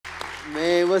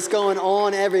Man, what's going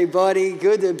on, everybody?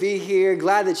 Good to be here.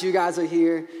 Glad that you guys are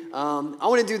here. I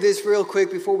want to do this real quick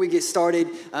before we get started.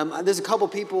 There's a couple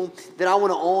people that I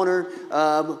want to honor.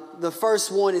 The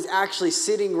first one is actually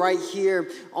sitting right here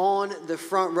on the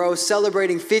front row,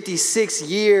 celebrating 56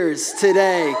 years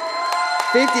today.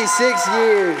 56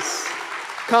 years.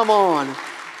 Come on.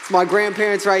 It's my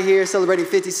grandparents right here celebrating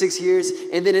 56 years.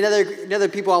 And then another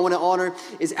people I want to honor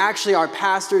is actually our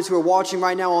pastors who are watching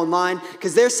right now online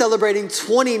because they're celebrating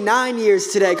 29 years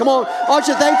today. Come on, aren't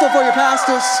you thankful for your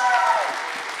pastors?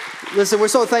 Listen, we're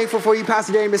so thankful for you,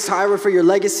 Pastor Darren, Miss Tyra, for your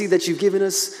legacy that you've given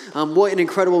us, what an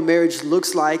incredible marriage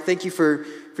looks like. Thank you for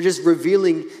just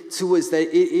revealing to us that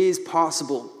it is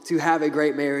possible to have a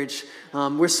great marriage.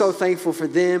 We're so thankful for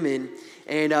them and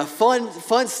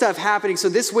fun stuff happening. So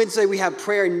this Wednesday we have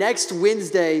prayer. Next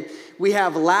Wednesday we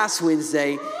have Last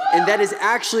Wednesday, and that is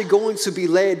actually going to be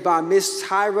led by Miss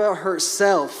Tyra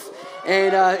herself.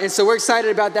 And so we're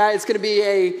excited about that. It's going to be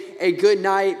a good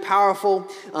night, powerful.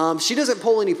 She doesn't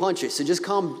pull any punches, so just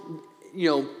come,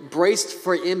 braced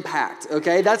for impact,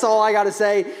 okay? That's all I got to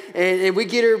say. And we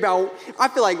get her about, I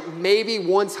feel like maybe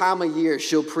one time a year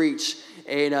she'll preach.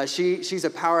 And she's a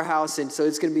powerhouse, and so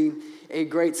it's going to be a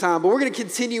great time. But we're going to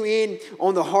continue in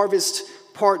on the Harvest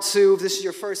Part 2. If this is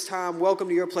your first time, welcome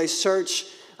to Your Place Church.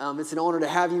 It's an honor to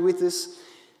have you with us.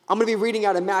 I'm going to be reading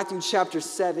out of Matthew chapter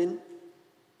 7,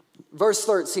 verse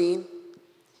 13.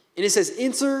 And it says,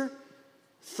 "Enter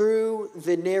through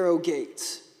the narrow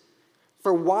gate.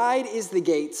 For wide is the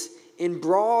gate, and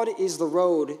broad is the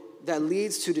road that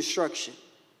leads to destruction.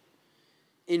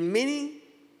 And many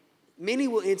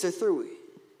will enter through it.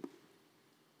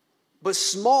 But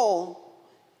small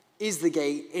is the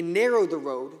gate, and narrow the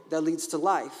road that leads to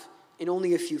life, and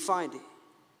only a few find it.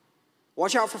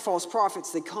 Watch out for false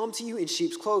prophets. They come to you in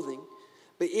sheep's clothing,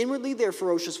 but inwardly they're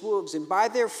ferocious wolves, and by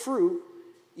their fruit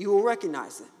you will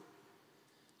recognize them.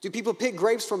 Do people pick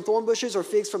grapes from thorn bushes or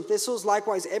figs from thistles?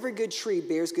 Likewise, every good tree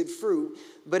bears good fruit,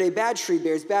 but a bad tree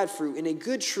bears bad fruit, and a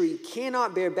good tree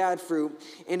cannot bear bad fruit,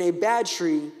 and a bad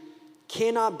tree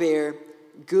cannot bear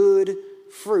good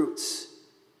fruits.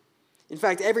 In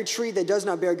fact, every tree that does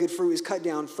not bear good fruit is cut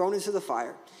down, thrown into the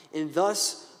fire, and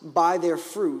thus by their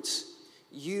fruits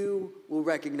you will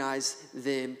recognize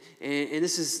them." And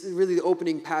this is really the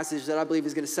opening passage that I believe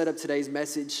is going to set up today's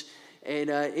message and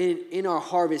in our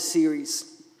Harvest series.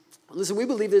 Listen, we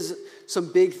believe there's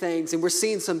some big things, and we're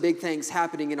seeing some big things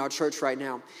happening in our church right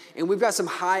now. And we've got some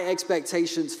high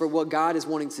expectations for what God is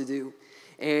wanting to do.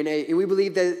 And we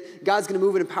believe that God's going to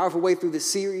move in a powerful way through the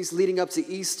series leading up to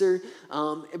Easter.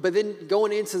 But then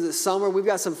going into the summer, we've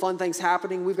got some fun things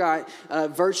happening. We've got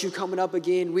Virtue coming up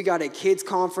again. We got a kids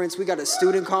conference. We got a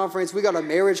student conference. We got a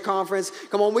marriage conference.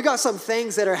 Come on, we got some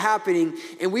things that are happening.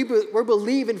 And we're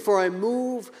believing for a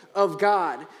move of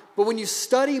God. But when you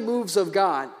study moves of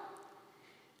God,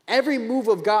 every move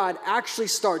of God actually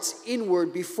starts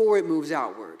inward before it moves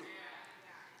outward.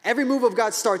 Every move of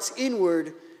God starts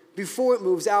inward before it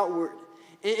moves outward.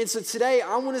 And so today,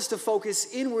 I want us to focus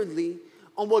inwardly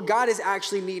on what God is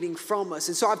actually needing from us.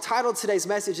 And so I've titled today's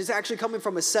message, it's actually coming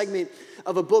from a segment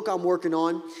of a book I'm working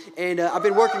on. And I've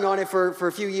been working on it for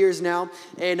a few years now.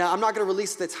 And I'm not going to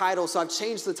release the title, so I've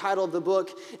changed the title of the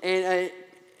book. And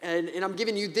I'm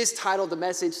giving you this title, the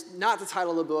message, not the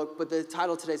title of the book, but the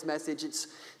title of today's message. It's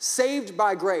Saved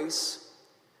by Grace,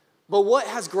 but what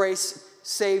has grace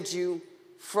saved you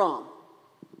from?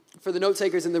 For the note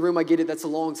takers in the room, I get it, that's a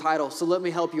long title, so let me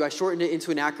help you. I shortened it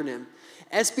into an acronym.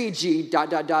 SBG,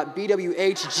 BWHGSYF, ?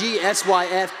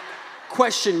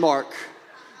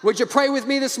 Would you pray with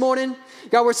me this morning?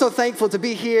 God, we're so thankful to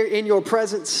be here in your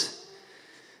presence.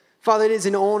 Father, it is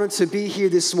an honor to be here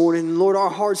this morning. Lord,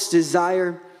 our heart's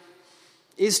desire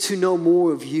is to know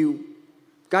more of you.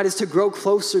 God, is to grow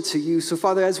closer to you. So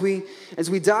Father, as we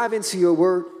dive into your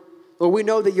word, Lord, we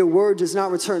know that your word does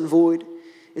not return void.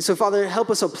 And so, Father, help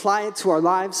us apply it to our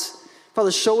lives.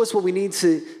 Father, show us what we need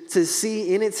to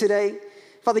see in it today.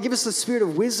 Father, give us the spirit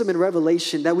of wisdom and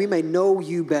revelation that we may know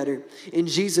you better. In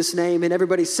Jesus' name. And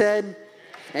everybody said,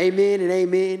 amen and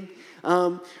amen.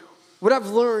 What I've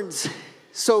learned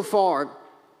so far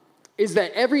is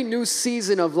that every new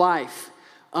season of life,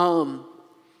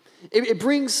 it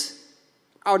brings,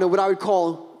 I don't know, what I would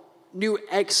call new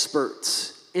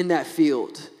experts in that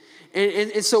field.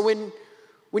 And so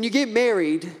when you get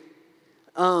married,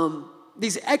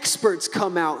 these experts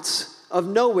come out of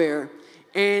nowhere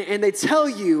and they tell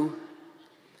you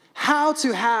how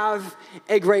to have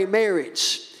a great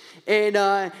marriage. And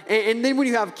then when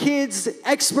you have kids,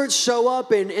 experts show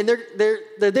up and they're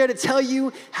there to tell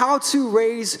you how to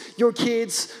raise your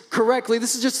kids correctly.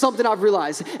 This is just something I've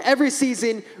realized. Every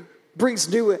season brings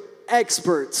new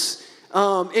experts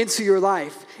into your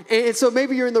life. And so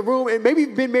maybe you're in the room, and maybe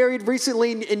you've been married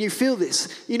recently, and you feel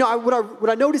this. You know, what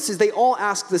I notice is they all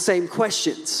ask the same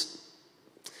questions.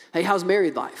 Hey, how's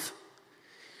married life?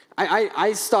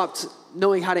 I stopped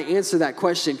knowing how to answer that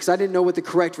question because I didn't know what the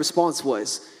correct response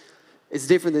was. It's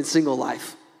different than single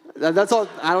life. That's all.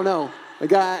 I don't know.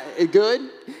 Good?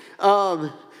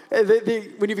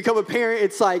 When you become a parent,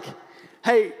 it's like,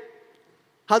 hey,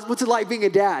 what's it like being a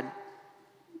dad?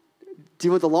 Do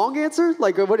you want the long answer?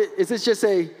 Like, what is this just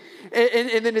and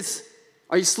then it's,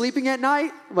 are you sleeping at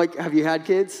night? Like, have you had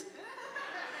kids?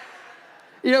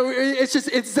 You know,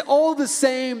 it's all the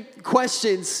same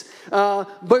questions.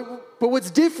 But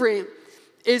what's different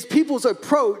is people's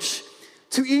approach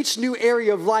to each new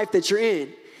area of life that you're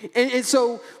in. And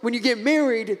so when you get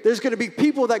married, there's going to be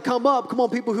people that come up. Come on,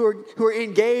 people who are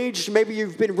engaged. Maybe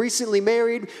you've been recently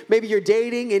married. Maybe you're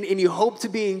dating and you hope to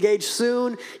be engaged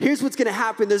soon. Here's what's going to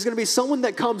happen. There's going to be someone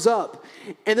that comes up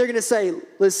and they're going to say,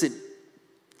 listen,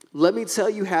 let me tell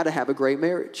you how to have a great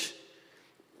marriage.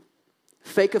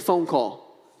 Fake a phone call.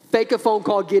 Fake a phone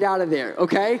call, get out of there,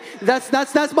 okay?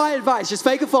 That's my advice. Just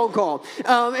fake a phone call.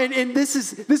 And this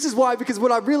is why, because what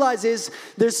I realize is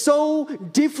there's so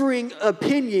differing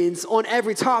opinions on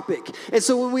every topic. And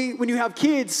so when you have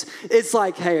kids, it's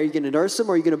like, hey, are you going to nurse them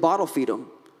or are you going to bottle feed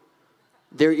them?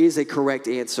 There is a correct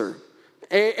answer.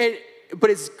 But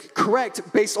it's correct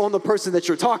based on the person that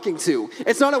you're talking to.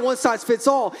 It's not a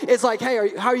one-size-fits-all. It's like,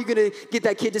 hey, how are you going to get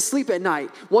that kid to sleep at night?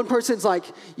 One person's like,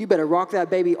 you better rock that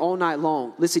baby all night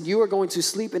long. Listen, you are going to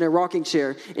sleep in a rocking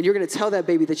chair, and you're going to tell that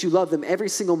baby that you love them every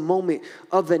single moment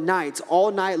of the night, all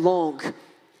night long.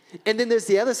 And then there's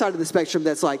the other side of the spectrum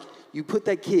that's like, you put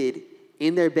that kid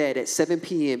in their bed at 7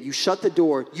 p.m. You shut the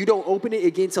door. You don't open it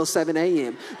again until 7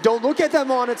 a.m. Don't look at that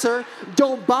monitor.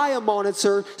 Don't buy a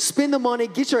monitor. Spend the money.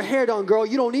 Get your hair done, girl.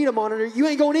 You don't need a monitor. You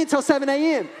ain't going in until 7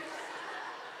 a.m.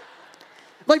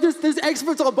 Like there's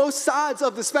experts on both sides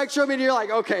of the spectrum, and you're like,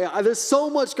 okay, there's so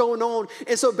much going on.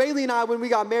 And so Bailey and I, when we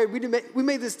got married, we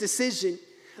made this decision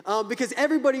because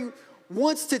everybody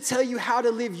wants to tell you how to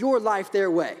live your life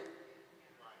their way.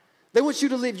 They want you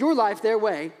to live your life their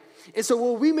way. And so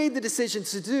what we made the decision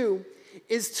to do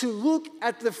is to look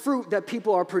at the fruit that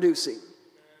people are producing.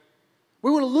 We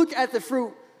want to look at the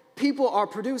fruit people are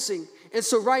producing. And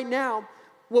so right now,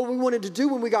 what we wanted to do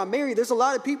when we got married, there's a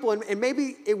lot of people, and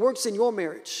maybe it works in your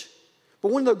marriage,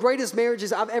 but one of the greatest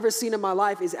marriages I've ever seen in my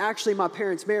life is actually my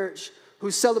parents' marriage,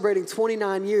 who's celebrating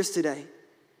 29 years today.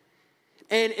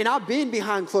 And I've been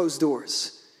behind closed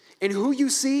doors. And who you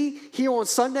see here on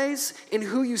Sundays and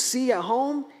who you see at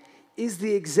home is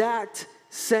the exact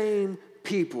same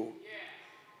people.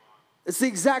 It's the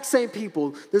exact same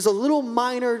people. There's a little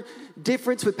minor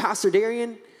difference with Pastor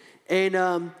Darian,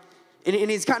 and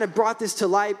he's kind of brought this to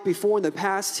light before in the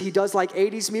past. He does like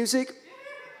 80s music,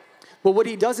 but what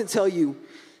he doesn't tell you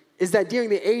is that during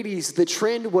the 80s, the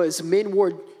trend was men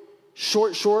wore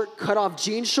short, cut-off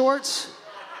jean shorts.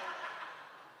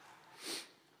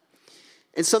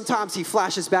 And sometimes he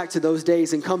flashes back to those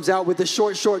days and comes out with the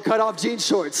short, cut-off jean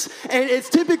shorts. And it's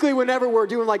typically whenever we're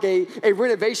doing like a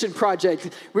renovation project.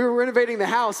 We were renovating the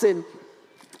house, and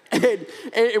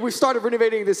we started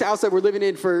renovating this house that we're living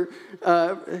in for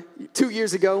 2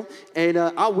 years ago. And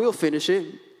I will finish it.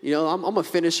 You know, I'm a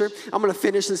finisher. I'm going to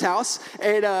finish this house.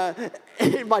 And I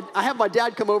have my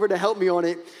dad come over to help me on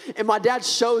it. And my dad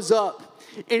shows up,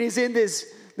 and he's in this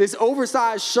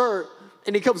oversized shirt.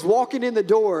 And he comes walking in the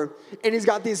door, and he's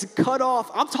got these cut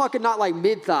off, I'm talking not like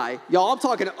mid-thigh, y'all, I'm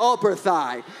talking upper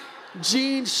thigh,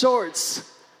 jean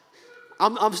shorts.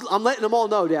 I'm letting them all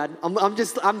know, Dad.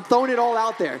 I'm throwing it all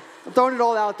out there. I'm throwing it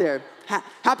all out there.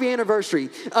 Happy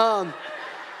anniversary. And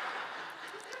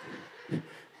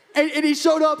he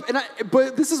showed up,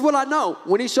 but this is what I know.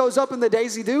 When he shows up in the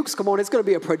Daisy Dukes, come on, it's going to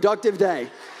be a productive day.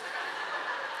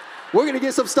 We're going to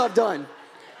get some stuff done.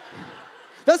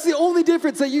 That's the only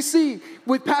difference that you see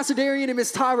with Pastor Darian and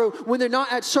Miss Tyra when they're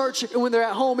not at church and when they're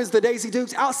at home is the Daisy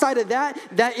Dukes. Outside of that,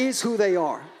 that is who they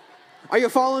are. Are you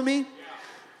following me?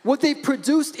 What they've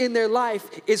produced in their life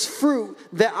is fruit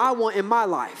that I want in my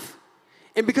life.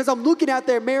 And because I'm looking at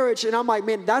their marriage and I'm like,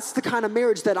 man, that's the kind of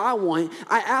marriage that I want.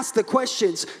 I ask the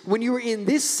questions, when you were in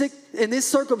this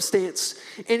circumstance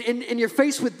and you're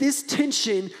faced with this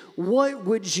tension, what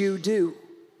would you do?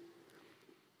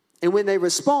 And when they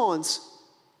respond,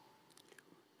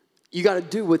 you got to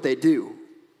do what they do.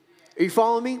 Are you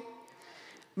following me?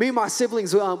 Me and my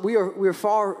siblings, we are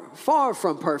far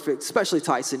from perfect, especially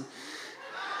Tyson.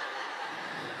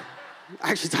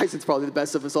 Actually, Tyson's probably the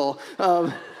best of us all.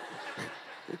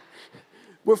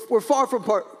 We're far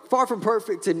from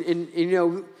perfect, and you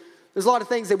know, there's a lot of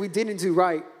things that we didn't do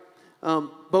right.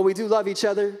 but we do love each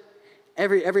other.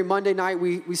 Every Monday night,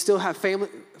 we still have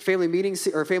family meetings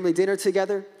or family dinner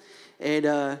together.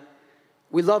 And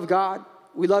we love God.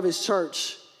 We love his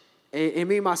church. And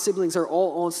me and my siblings are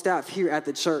all on staff here at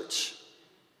the church.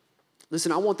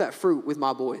 Listen, I want that fruit with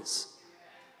my boys.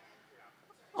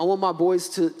 I want my boys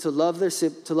to love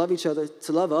each other,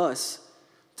 to love us,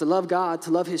 to love God,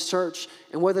 to love his church.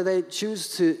 And whether they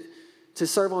choose to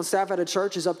serve on staff at a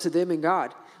church is up to them and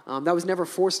God. That was never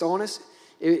forced on us.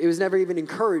 It was never even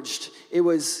encouraged. It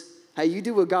was, hey, you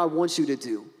do what God wants you to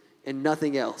do and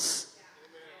nothing else.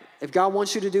 If God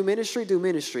wants you to do ministry, do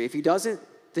ministry. If he doesn't,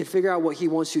 then figure out what he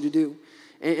wants you to do.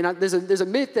 There's a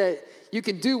myth that you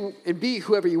can do and be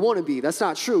whoever you want to be. That's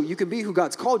not true. You can be who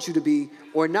God's called you to be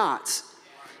or not.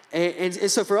 And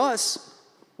so for us,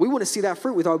 we want to see that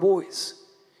fruit with our boys.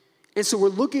 And so we're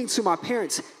looking to my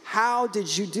parents. How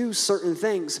did you do certain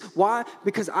things? Why?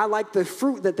 Because I like the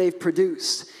fruit that they've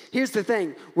produced. Here's the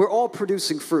thing. We're all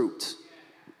producing fruit.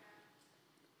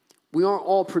 We aren't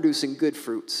all producing good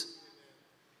fruits.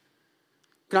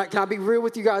 Can I be real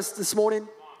with you guys this morning?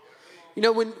 You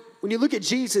know, when you look at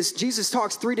Jesus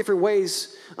talks three different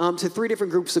ways to three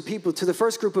different groups of people. To the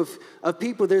first group of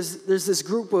people, there's this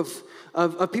group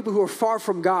of people who are far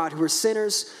from God, who are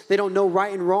sinners. They don't know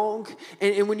right and wrong.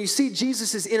 And when you see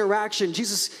Jesus' interaction,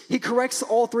 he corrects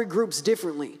all three groups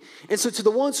differently. And so to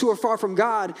the ones who are far from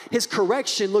God, his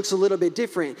correction looks a little bit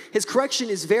different. His correction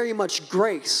is very much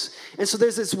grace. And so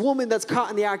there's this woman that's caught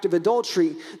in the act of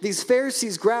adultery. These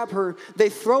Pharisees grab her, they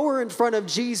throw her in front of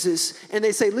Jesus, and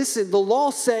they say, listen, the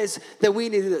law says that we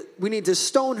need to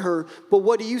stone her, but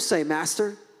what do you say,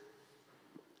 Master?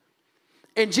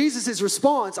 And Jesus'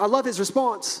 response, I love his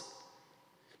response,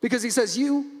 because he says,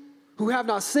 you who have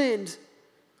not sinned,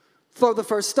 throw the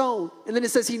first stone. And then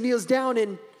it says he kneels down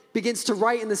and begins to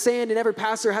write in the sand, and every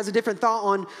pastor has a different thought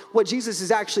on what Jesus is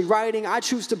actually writing. I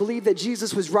choose to believe that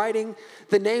Jesus was writing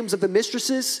the names of the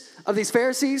mistresses of these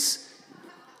Pharisees.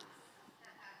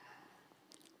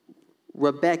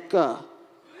 Rebecca,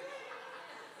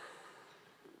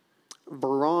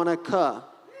 Veronica.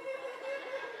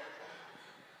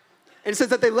 And it says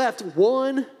that they left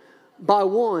one by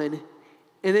one,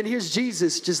 and then here's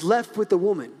Jesus just left with the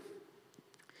woman.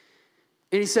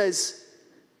 And he says,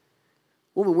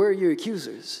 woman, where are your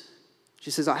accusers?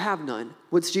 She says, I have none.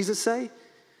 What's Jesus say?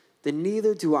 Then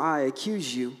neither do I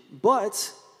accuse you,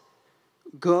 but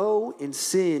go and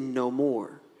sin no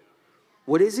more.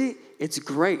 What is it? It's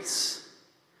grace.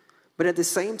 But at the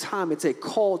same time, it's a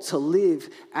call to live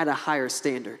at a higher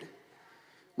standard.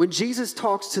 When Jesus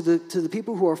talks to the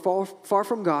people who are far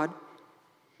from God,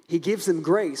 he gives them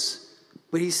grace,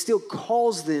 but he still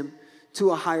calls them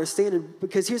to a higher standard,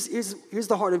 because here's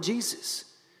the heart of Jesus.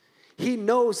 He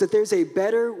knows that there's a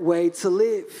better way to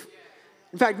live.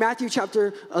 In fact, Matthew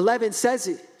chapter 11 says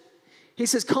it. He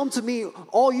says, come to me,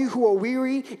 all you who are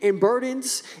weary and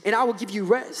burdened, and I will give you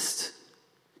rest.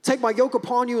 Take my yoke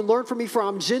upon you and learn from me, for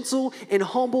I'm gentle and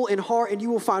humble in heart, and you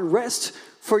will find rest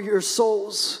for your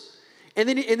souls. And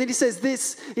then he says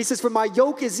this, he says, for my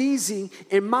yoke is easy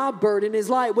and my burden is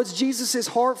light. What's Jesus'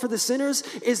 heart for the sinners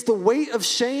is the weight of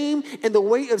shame and the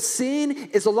weight of sin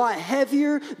is a lot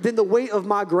heavier than the weight of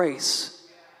my grace.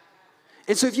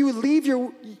 And so if you would leave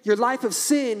your life of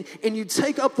sin and you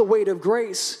take up the weight of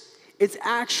grace, it's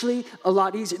actually a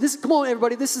lot easier. Come on,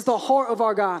 everybody, this is the heart of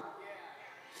our God.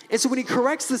 And so when he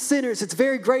corrects the sinners, it's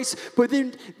very grace, but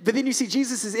then you see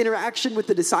Jesus' interaction with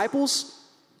the disciples.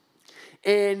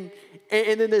 And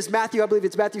then there's Matthew, I believe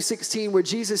it's Matthew 16, where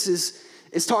Jesus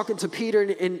is talking to Peter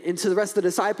and to the rest of the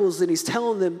disciples, and he's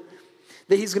telling them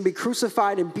that he's going to be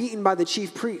crucified and beaten by the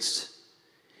chief priests.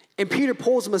 And Peter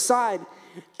pulls him aside,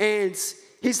 and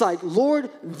he's like,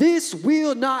 Lord, this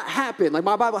will not happen. Like,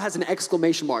 my Bible has an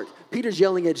exclamation mark. Peter's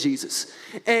yelling at Jesus.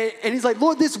 And he's like,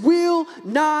 Lord, this will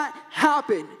not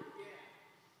happen.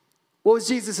 What was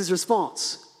Jesus'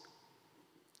 response?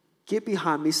 Get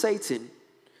behind me, Satan.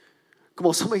 Come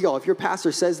on, some of y'all, if your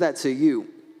pastor says that to you,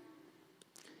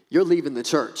 you're leaving the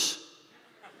church.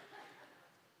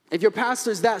 If your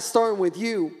pastor's that stern with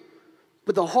you,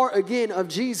 but the heart, again, of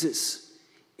Jesus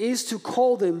is to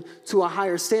call them to a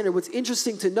higher standard. What's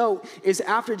interesting to note is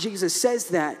after Jesus says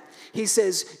that, he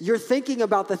says, you're thinking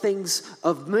about the things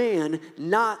of man,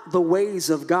 not the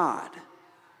ways of God.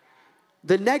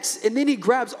 And then he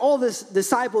grabs all the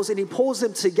disciples and he pulls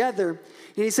them together.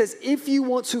 And he says, if you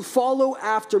want to follow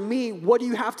after me, what do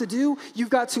you have to do? You've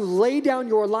got to lay down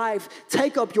your life,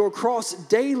 take up your cross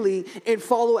daily, and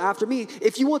follow after me.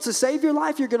 If you want to save your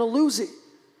life, you're going to lose it.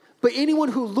 But anyone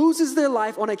who loses their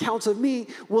life on account of me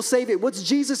will save it. What's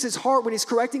Jesus' heart when he's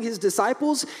correcting his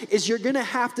disciples is you're going to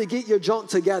have to get your junk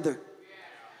together.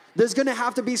 There's going to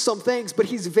have to be some things, but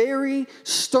he's very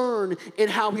stern in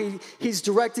how he's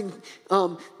directing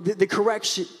the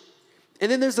correction.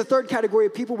 And then there's the third category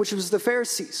of people, which was the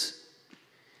Pharisees.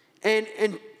 And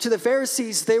to the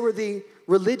Pharisees, they were the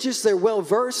religious, they're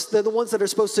well-versed, they're the ones that are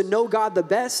supposed to know God the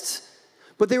best,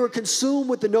 but they were consumed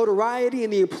with the notoriety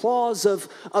and the applause of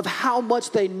how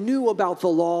much they knew about the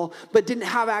law, but didn't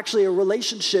have actually a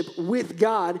relationship with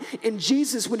God. And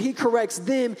Jesus, when he corrects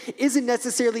them, isn't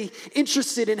necessarily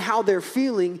interested in how they're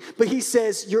feeling, but he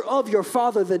says, you're of your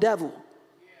father, the devil.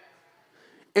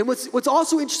 And what's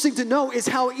also interesting to know is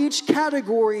how each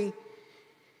category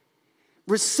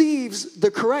receives the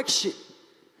correction.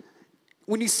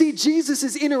 When you see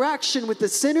Jesus' interaction with the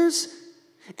sinners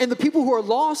and the people who are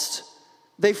lost,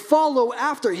 they follow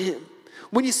after him.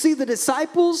 When you see the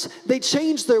disciples, they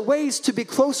change their ways to be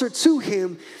closer to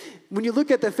him. When you look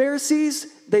at the Pharisees,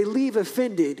 they leave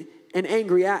offended and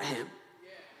angry at him.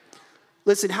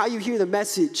 Listen, how you hear the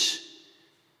message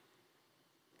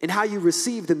and how you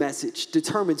receive the message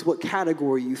determines what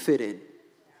category you fit in.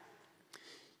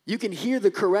 You can hear the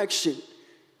correction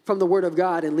from the Word of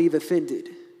God and leave offended,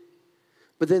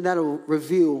 but then that'll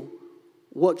reveal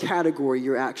what category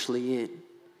you're actually in.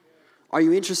 Are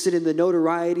you interested in the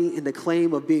notoriety and the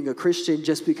claim of being a Christian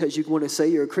just because you want to say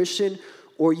you're a Christian,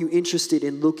 or are you interested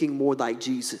in looking more like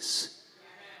Jesus?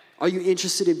 Are you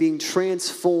interested in being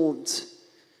transformed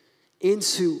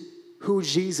into who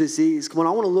Jesus is? Come on,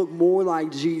 I want to look more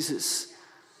like Jesus.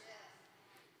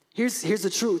 Here's the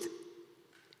truth.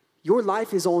 Your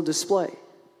life is on display.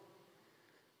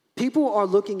 People are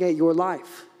looking at your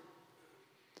life.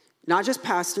 Not just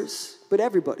pastors, but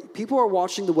everybody. People are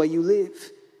watching the way you live.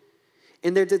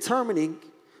 And they're determining,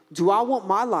 do I want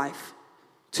my life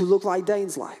to look like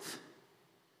Dane's life?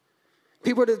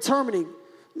 People are determining,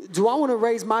 do I want to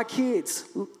raise my kids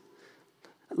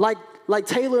like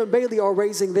Taylor and Bailey are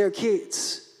raising their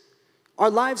kids? Our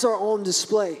lives are on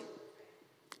display.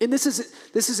 And this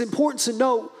is important to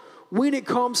note when it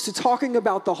comes to talking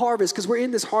about the harvest, because we're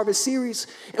in this harvest series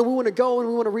and we want to go and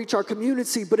we want to reach our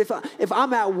community. But if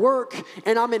I'm at work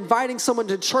and I'm inviting someone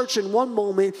to church in one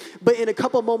moment, but in a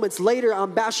couple moments later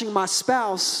I'm bashing my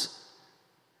spouse,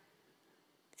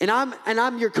 and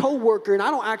I'm your coworker and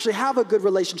I don't actually have a good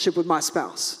relationship with my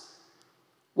spouse,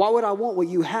 why would I want what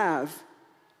you have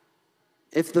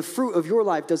if the fruit of your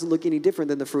life doesn't look any different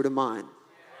than the fruit of mine?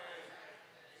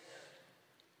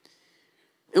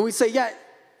 And we say, yeah,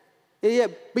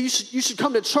 but you should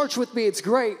come to church with me, it's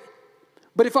great.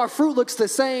 But if our fruit looks the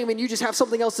same and you just have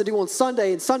something else to do on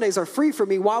Sunday and Sundays are free for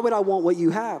me, why would I want what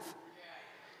you have?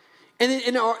 And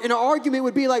then our argument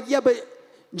would be like, yeah, but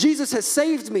Jesus has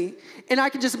saved me. And I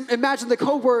can just imagine the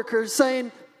coworker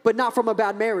saying, but not from a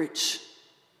bad marriage.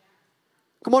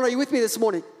 Come on, are you with me this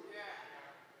morning?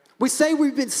 We say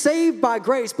we've been saved by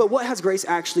grace, but what has grace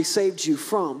actually saved you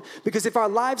from? Because if our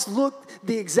lives look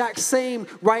the exact same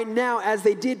right now as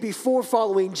they did before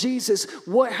following Jesus,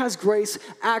 what has grace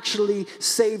actually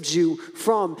saved you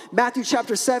from? Matthew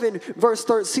chapter 7, verse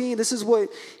 13, this is what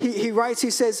he writes. He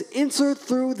says, enter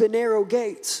through the narrow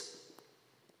gates.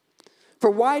 For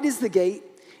wide is the gate,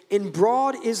 and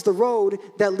broad is the road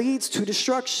that leads to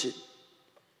destruction.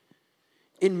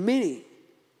 And many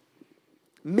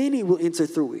will enter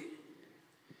through it.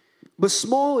 But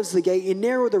small is the gate and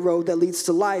narrow the road that leads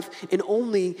to life, and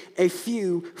only a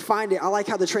few find it. I like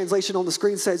how the translation on the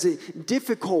screen says it.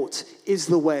 Difficult is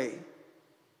the way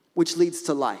which leads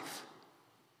to life,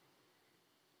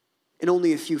 and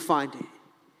only a few find it.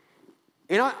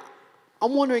 And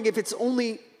I'm wondering if it's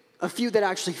only a few that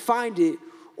actually find it,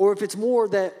 or if it's more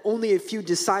that only a few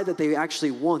decide that they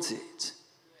actually want it.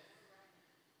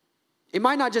 It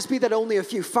might not just be that only a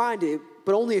few find it,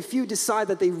 but only a few decide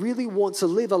that they really want to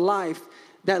live a life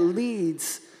that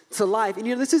leads to life. And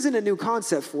this isn't a new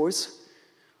concept for us.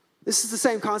 This is the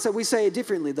same concept. We say it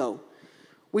differently, though.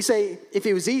 We say if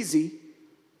it was easy,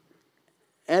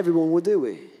 everyone would do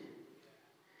it.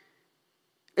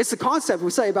 It's the concept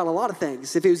we say about a lot of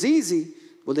things. If it was easy,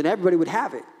 well, then everybody would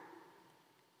have it.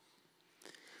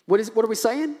 What are we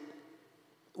saying?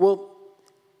 Well,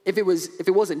 if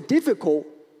it wasn't difficult,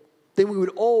 then we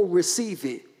would all receive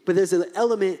it. But there's an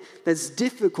element that's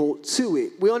difficult to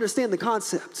it. We understand the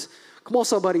concept. Come on,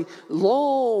 somebody.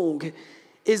 Long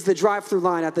is the drive-through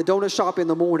line at the donut shop in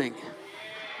the morning.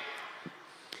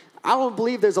 I don't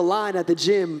believe there's a line at the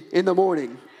gym in the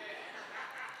morning.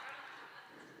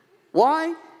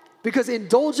 Why? Because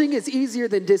indulging is easier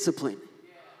than discipline.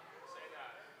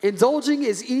 Indulging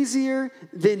is easier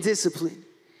than discipline.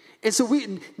 And so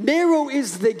narrow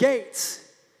is the gate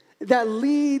that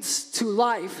leads to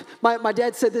life. My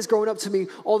dad said this growing up to me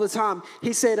all the time.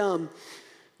 He said,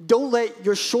 Don't let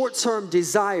your short-term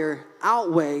desire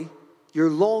outweigh your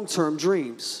long-term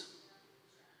dreams.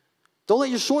 Don't let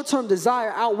your short-term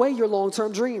desire outweigh your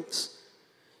long-term dreams.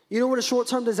 You know what a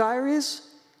short-term desire is?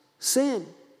 Sin.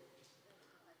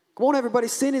 Come on, everybody.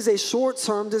 Sin is a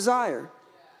short-term desire.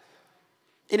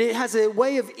 And it has a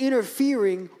way of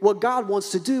interfering what God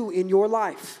wants to do in your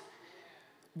life.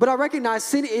 But I recognize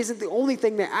sin isn't the only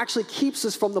thing that actually keeps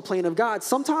us from the plan of God.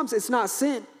 Sometimes it's not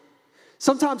sin.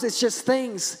 Sometimes it's just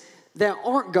things that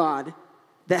aren't God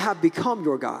that have become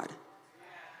your God.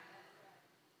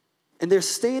 And they're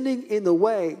standing in the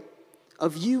way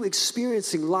of you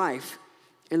experiencing life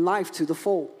and life to the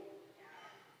full.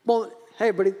 Well, hey,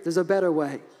 everybody, there's a better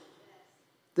way.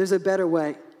 There's a better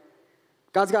way.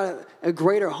 God's got a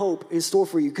greater hope in store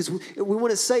for you, because we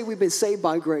want to say we've been saved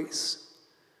by grace.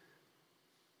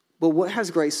 But what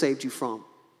has grace saved you from?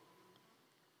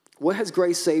 What has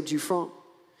grace saved you from?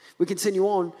 We continue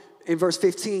on in verse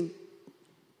 15.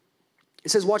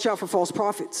 It says, watch out for false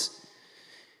prophets.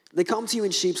 They come to you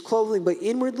in sheep's clothing, but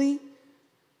inwardly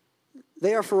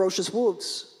they are ferocious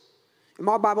wolves. In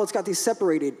my Bible, it's got these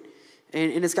separated,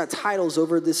 and it's got titles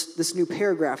over this new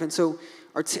paragraph. And so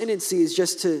our tendency is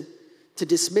just to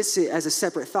dismiss it as a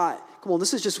separate thought. Come on,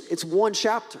 it's one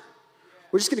chapter.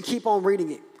 We're just going to keep on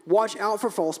reading it. Watch out for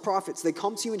false prophets. They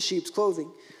come to you in sheep's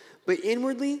clothing, but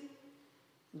inwardly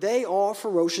they are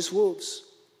ferocious wolves.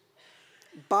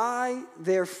 By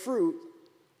their fruit,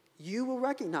 you will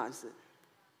recognize them.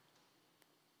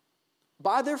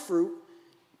 By their fruit,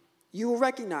 you will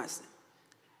recognize them.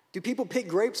 Do people pick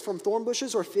grapes from thorn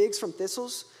bushes or figs from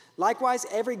thistles? Likewise,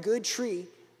 every good tree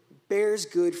bears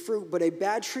good fruit, but a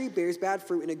bad tree bears bad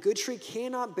fruit, and a good tree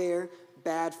cannot bear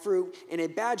bad fruit, and a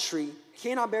bad tree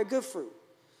cannot bear good fruit.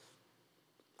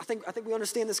 I think we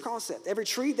understand this concept. Every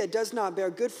tree that does not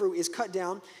bear good fruit is cut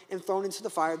down and thrown into the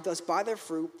fire. Thus, by their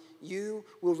fruit, you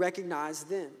will recognize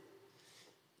them.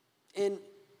 And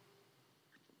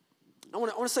I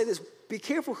want to say this. Be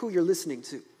careful who you're listening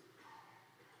to.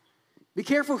 Be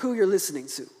careful who you're listening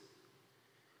to.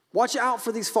 Watch out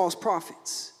for these false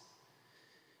prophets.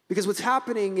 Because what's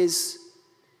happening is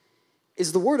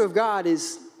the word of God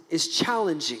is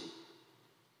challenging.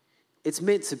 It's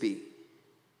meant to be.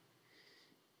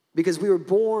 Because we were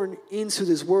born into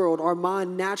this world, our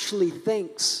mind naturally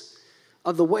thinks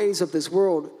of the ways of this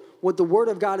world. What the word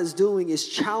of God is doing is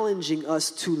challenging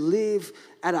us to live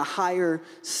at a higher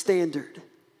standard.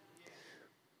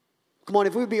 Come on,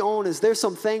 if we be honest, there's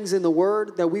some things in the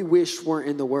word that we wish weren't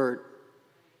in the word.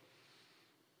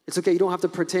 It's okay, you don't have to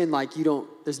pretend like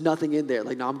there's nothing in there.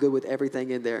 Like, no, I'm good with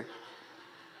everything in there.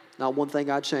 Not one thing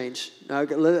I'd change.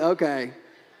 Okay.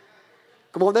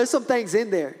 Come on, there's some things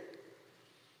in there.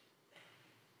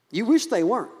 You wish they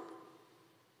weren't.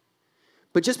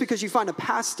 But just because you find a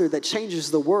pastor that changes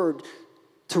the word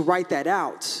to write that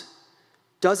out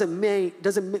doesn't mean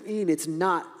it's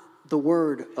not the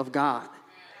word of God.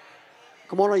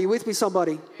 Come on, are you with me,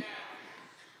 somebody?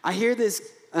 I hear this.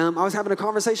 I was having a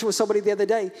conversation with somebody the other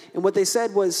day, and what they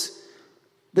said was,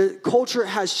 the culture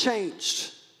has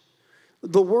changed.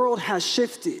 The world has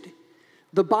shifted.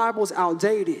 The Bible's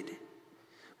outdated.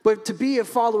 But to be a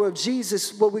follower of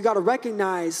Jesus, what we got to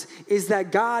recognize is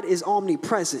that God is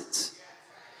omnipresent.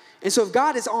 And so if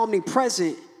God is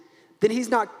omnipresent, then he's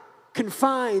not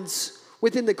confined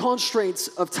within the constraints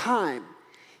of time.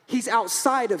 He's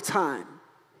outside of time.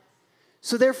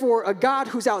 So therefore, a God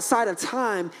who's outside of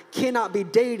time cannot be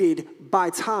dated by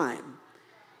time.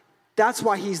 That's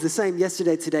why he's the same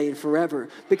yesterday, today, and forever.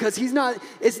 Because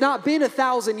it's not been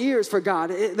 1,000 years for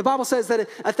God. The Bible says that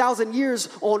 1,000 years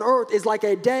on earth is like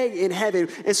a day in heaven.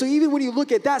 And so even when you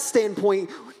look at that standpoint,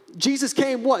 Jesus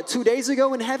came, 2 days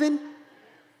ago in heaven?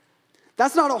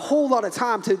 That's not a whole lot of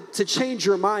time to change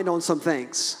your mind on some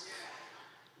things.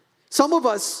 Some of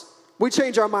us, we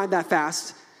change our mind that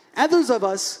fast. Others of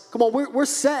us, come on, we're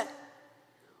set.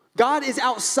 God is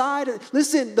outside.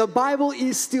 Listen, the Bible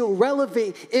is still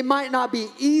relevant. It might not be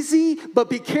easy, but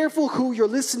be careful who you're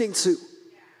listening to.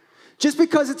 Just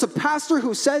because it's a pastor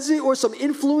who says it or some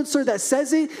influencer that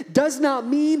says it does not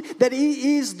mean that it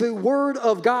is the word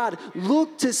of God.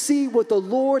 Look to see what the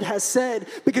Lord has said.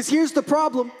 Because here's the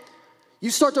problem. You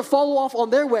start to follow off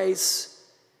on their ways,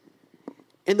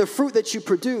 and the fruit that you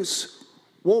produce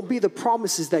won't be the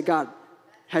promises that God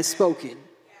has spoken.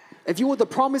 If you want the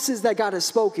promises that God has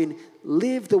spoken,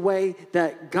 live the way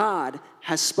that God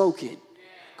has spoken.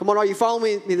 Come on, are you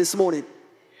following me this morning?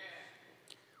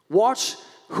 Watch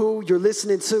who you're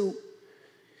listening to.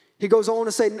 He goes on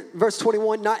to say, verse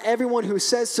 21, not everyone who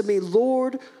says to me,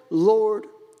 Lord, Lord,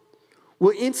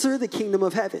 will enter the kingdom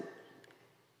of heaven,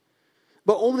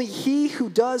 but only he who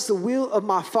does the will of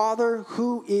my Father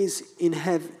who is in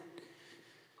heaven.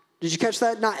 Did you catch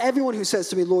that? Not everyone who says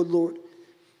to me, Lord, Lord,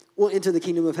 will enter the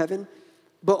kingdom of heaven,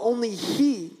 but only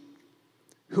he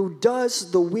who does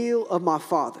the will of my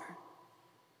Father.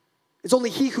 It's only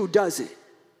he who does it.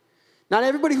 Not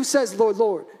everybody who says, Lord,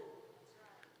 Lord,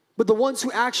 but the ones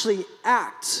who actually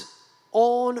act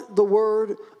on the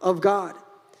word of God.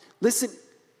 Listen,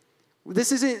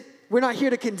 we're not here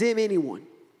to condemn anyone.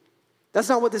 That's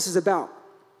not what this is about.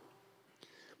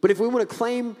 But if we want to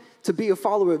claim to be a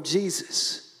follower of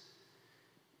Jesus,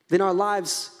 then our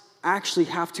lives actually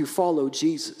have to follow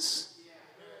Jesus.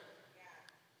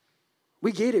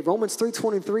 We get it. Romans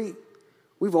 3:23.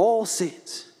 We've all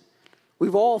sinned.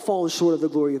 We've all fallen short of the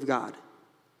glory of God.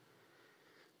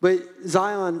 But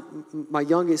Zion, my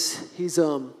youngest, he's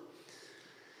a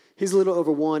little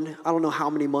over 1. I don't know how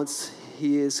many months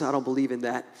he is. I don't believe in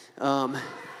that.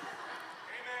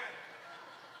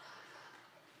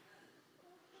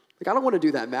 I don't want to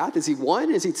do that math. Is he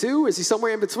 1? Is he 2? Is he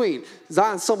somewhere in between?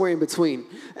 Zion's somewhere in between.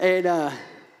 And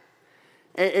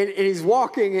he's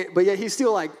walking, but yet he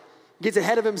still gets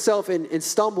ahead of himself and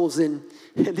stumbles. And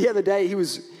the other day he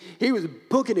was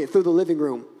booking it through the living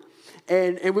room.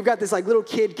 And we've got this little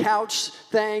kid couch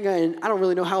thing, and I don't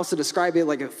really know how else to describe it.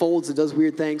 It folds, it does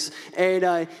weird things.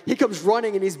 And he comes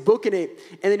running and he's booking it,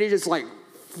 and then he just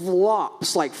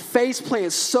flops, face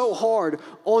plants so hard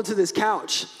onto this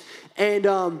couch. And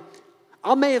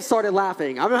I may have started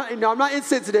laughing. I'm not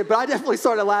insensitive, but I definitely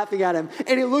started laughing at him.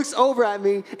 And he looks over at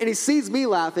me, and he sees me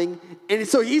laughing, and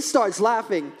so he starts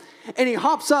laughing. And he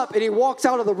hops up, and he walks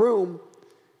out of the room.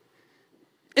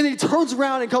 And then he turns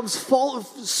around and comes falling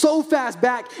so fast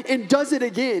back and does it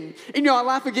again. And I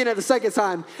laugh again at the second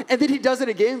time. And then he does it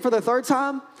again for the third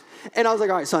time. And I was like,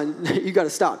 all right, son, you got to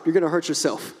stop. You're going to hurt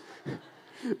yourself.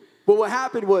 But what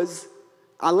happened was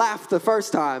I laughed the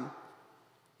first time.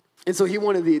 And so he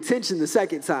wanted the attention the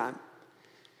second time.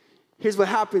 Here's what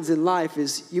happens in life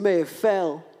is you may have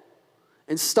fell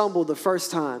and stumbled the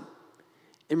first time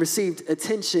and received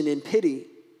attention and pity.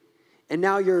 And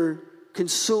now you're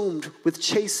consumed with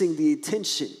chasing the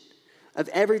attention of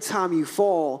every time you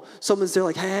fall. Someone's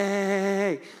there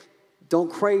hey,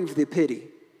 don't crave the pity.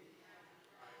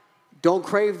 Don't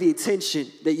crave the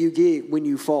attention that you get when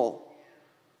you fall.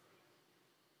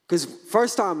 Because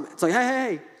first time, it's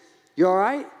hey, you all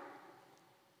right?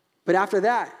 But after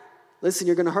that, listen,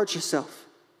 you're going to hurt yourself.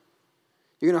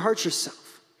 You're going to hurt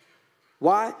yourself.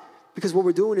 Why? Because what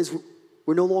we're doing is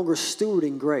we're no longer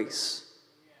stewarding grace.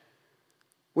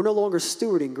 We're no longer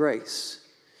stewarding grace.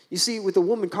 You see, with the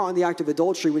woman caught in the act of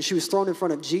adultery, when she was thrown in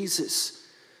front of Jesus,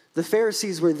 the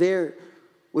Pharisees were there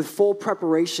with full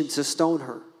preparation to stone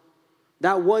her.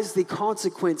 That was the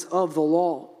consequence of the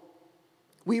law.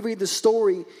 We read the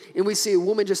story and we see a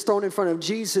woman just thrown in front of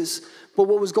Jesus. But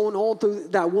what was going on through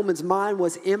that woman's mind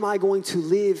was, am I going to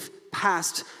live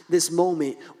past this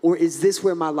moment, or is this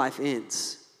where my life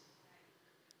ends?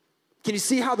 Can you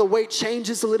see how the weight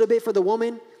changes a little bit for the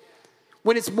woman?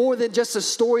 When it's more than just a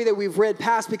story that we've read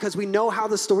past because we know how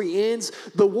the story ends.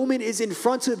 The woman is in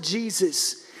front of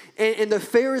Jesus, and the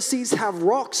Pharisees have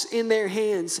rocks in their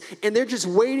hands, and they're just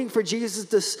waiting for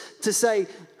Jesus to say,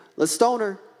 let's stone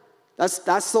her.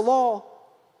 That's the law.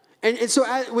 And so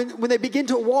when they begin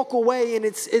to walk away, and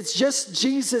it's just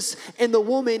Jesus and the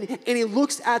woman, and he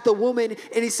looks at the woman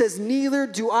and he says, neither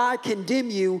do I condemn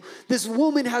you. This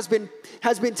woman has been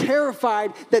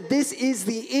terrified that this is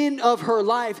the end of her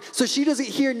life. So she doesn't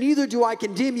hear, neither do I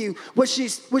condemn you. What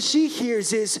she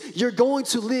hears is, you're going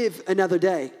to live another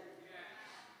day.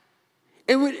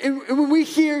 And when we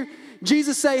hear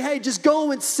Jesus say, hey, just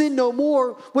go and sin no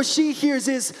more, what she hears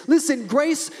is, listen,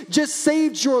 grace just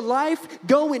saved your life.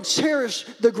 Go and cherish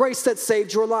the grace that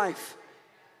saved your life.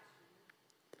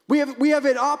 We have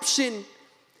an option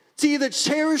to either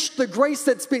cherish the grace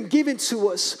that's been given to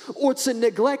us or to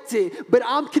neglect it. But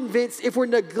I'm convinced if we're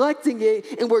neglecting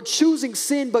it and we're choosing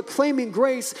sin but claiming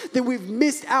grace, then we've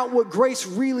missed out what grace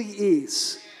really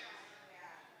is.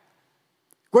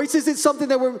 Grace isn't something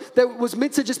that was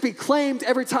meant to just be claimed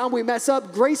every time we mess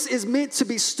up. Grace is meant to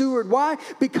be stewarded. Why?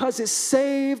 Because it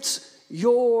saved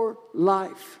your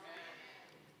life.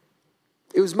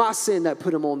 It was my sin that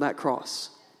put him on that cross.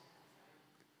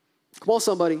 Come on,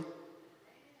 somebody.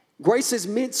 Grace is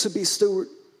meant to be stewarded.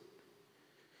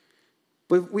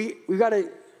 But we got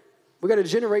a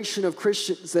generation of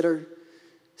Christians that are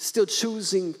still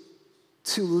choosing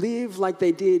to live like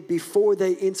they did before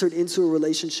they entered into a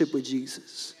relationship with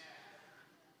Jesus.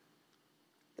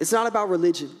 It's not about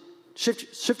religion.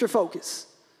 Shift your focus.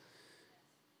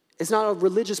 It's not a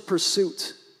religious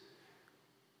pursuit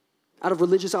out of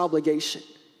religious obligation.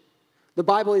 The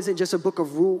Bible isn't just a book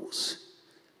of rules.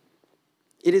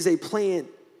 It is a plan.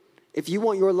 If you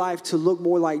want your life to look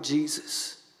more like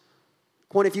Jesus,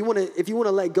 if you want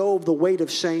to let go of the weight of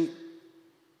shame,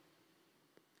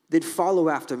 then follow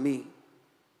after me.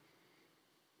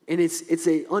 And it's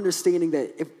a understanding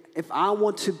that if I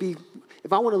want to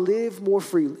live more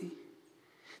freely,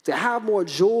 to have more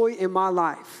joy in my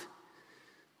life,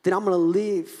 then I'm going to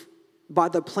live by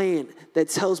the plan that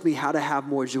tells me how to have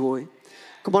more joy.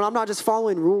 Come on, I'm not just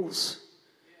following rules.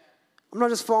 I'm not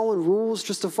just following rules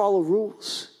just to follow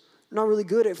rules. I'm not really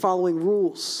good at following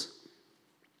rules.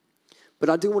 But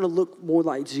I do want to look more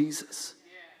like Jesus.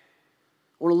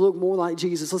 I want to look more like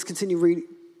Jesus. Let's continue reading.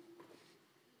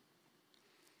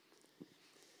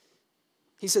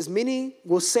 He says, many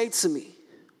will say to me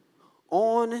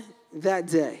on that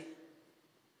day.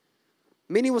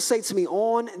 Many will say to me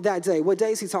on that day. What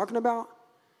day is he talking about?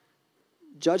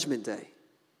 Judgment Day.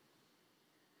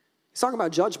 He's talking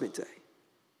about Judgment Day.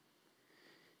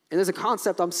 And there's a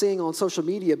concept I'm seeing on social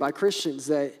media by Christians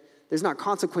that there's not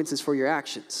consequences for your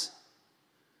actions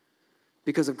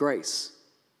because of grace.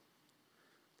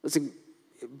 Listen,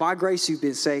 by grace you've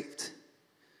been saved.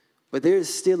 But there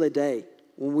is still a day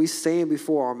when we stand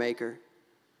before our Maker.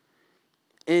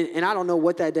 And I don't know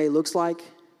what that day looks like.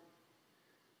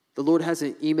 The Lord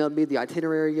hasn't emailed me the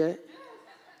itinerary yet.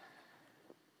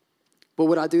 But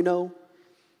what I do know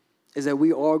is that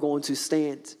we are going to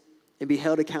stand and be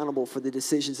held accountable for the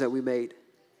decisions that we made.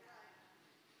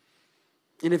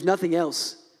 And if nothing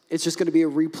else, it's just going to be a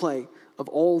replay of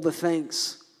all the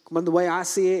things. Come on, the way I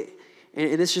see it,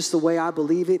 and it's just the way I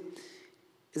believe it,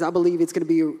 is I believe it's going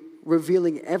to be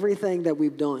revealing everything that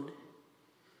we've done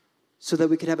so that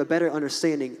we can have a better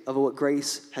understanding of what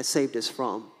grace has saved us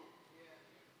from.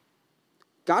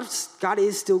 God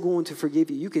is still going to forgive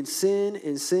you. You can sin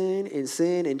and sin and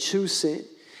sin and choose sin.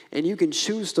 And you can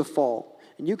choose to fall.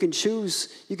 And you can choose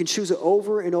it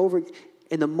over and over.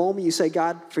 And the moment you say,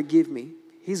 God, forgive me,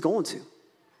 he's going to.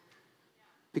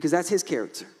 Because that's his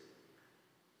character.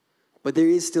 But there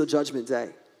is still Judgment Day.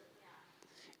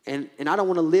 And I don't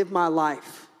want to live my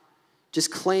life just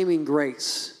claiming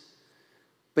grace,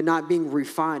 but not being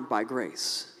refined by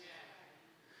grace.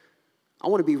 I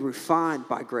want to be refined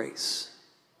by grace.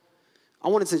 I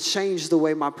wanted to change the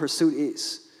way my pursuit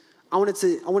is. I wanted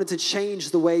to change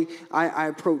the way I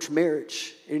approach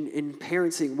marriage and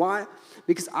parenting. Why?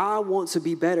 Because I want to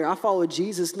be better. I follow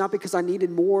Jesus not because I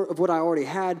needed more of what I already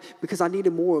had, because I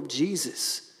needed more of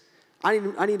Jesus. I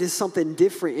needed something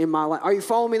different in my life. Are you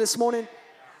following me this morning?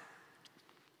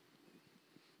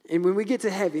 And when we get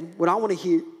to heaven, what I want to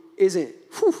hear isn't,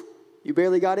 whew, you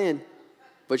barely got in,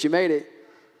 but you made it.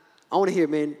 I want to hear,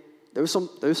 man, there was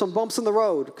some bumps in the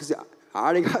road, because I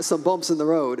already got some bumps in the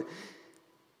road.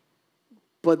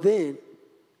 But then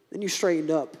you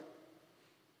straightened up.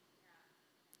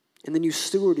 And then you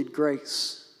stewarded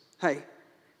grace. Hey,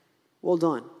 well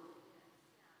done.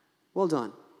 Well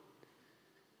done.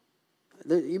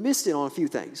 You missed it on a few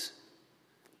things.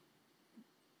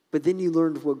 But then you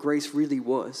learned what grace really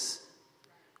was.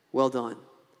 Well done.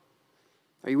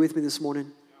 Are you with me this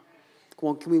morning? Come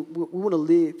on, we want to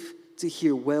live to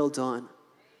hear well done.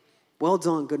 Well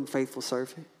done, good and faithful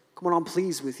servant. Come on, I'm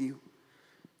pleased with you.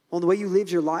 On the way you lived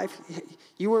your life,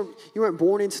 you weren't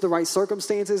born into the right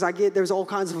circumstances. I get there's all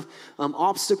kinds of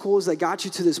obstacles that got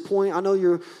you to this point. I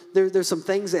know there's some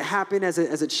things that happened as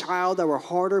a child that were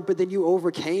harder, but then you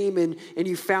overcame and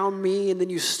you found me, and then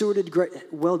you stewarded great.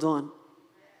 Well done.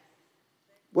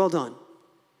 Well done.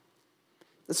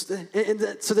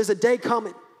 So there's a day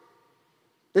coming.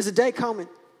 There's a day coming.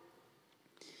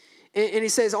 And he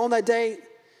says, on that day,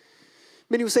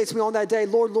 many will say to me on that day,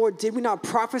 Lord, Lord, did we not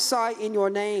prophesy in your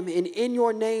name, and in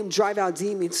your name drive out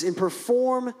demons and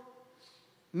perform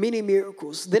many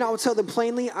miracles? Then I will tell them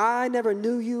plainly, I never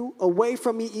knew you. Away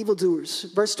from me, evildoers.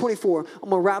 Verse 24, I'm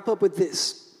going to wrap up with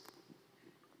this.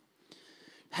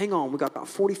 Hang on, we got about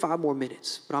 45 more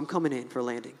minutes, but I'm coming in for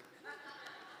landing.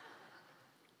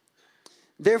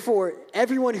 Therefore,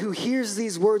 everyone who hears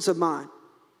these words of mine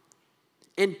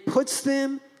and puts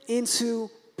them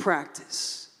into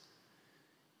practice.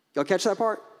 Y'all catch that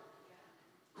part?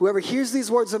 Whoever hears these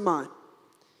words of mine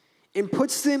and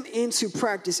puts them into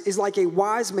practice is like a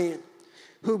wise man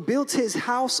who built his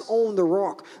house on the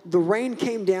rock. The rain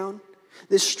came down,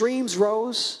 the streams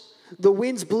rose, the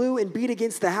winds blew and beat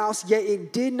against the house, yet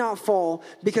it did not fall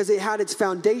because it had its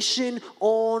foundation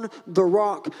on the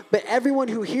rock. But everyone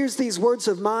who hears these words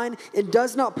of mine and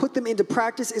does not put them into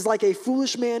practice is like a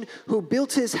foolish man who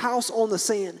built his house on the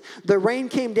sand. The rain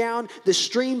came down, the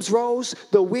streams rose,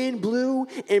 the wind blew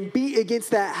and beat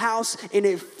against that house, and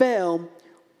it fell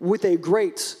with a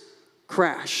great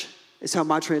crash. It's how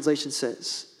my translation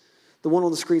says. The one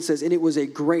on the screen says, and it was a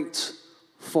great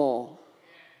fall.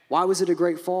 Why was it a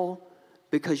great fall?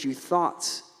 Because you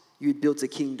thought you had built a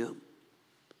kingdom,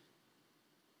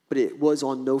 but it was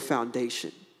on no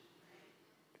foundation.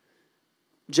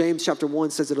 James chapter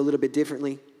 1 says it a little bit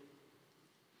differently.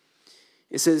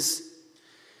 It says,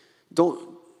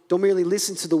 don't merely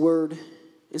listen to the word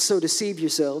and so deceive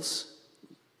yourselves.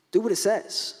 Do what it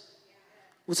says.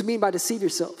 What's it mean by deceive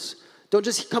yourselves? Don't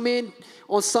just come in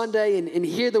on Sunday and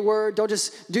hear the word. Don't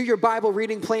just do your Bible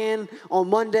reading plan on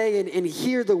Monday and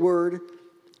hear the word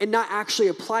and not actually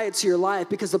apply it to your life.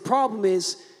 Because the problem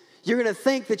is you're going to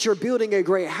think that you're building a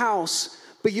great house,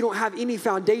 but you don't have any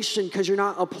foundation because you're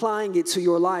not applying it to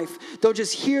your life. Don't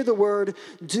just hear the word,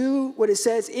 do what it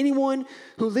says. Anyone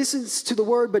who listens to the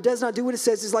word but does not do what it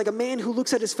says is like a man who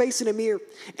looks at his face in a mirror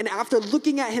and after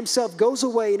looking at himself goes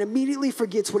away and immediately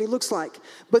forgets what he looks like.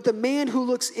 But the man who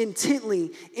looks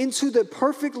intently into the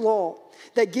perfect law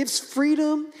that gives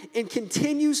freedom and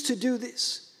continues to do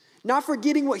this, not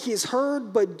forgetting what he has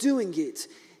heard but doing it,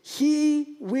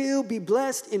 he will be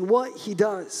blessed in what he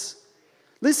does.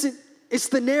 Listen, it's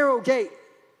the narrow gate.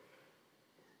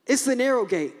 It's the narrow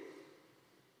gate.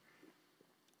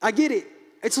 I get it.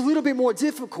 It's a little bit more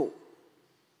difficult.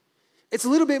 It's a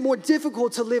little bit more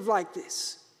difficult to live like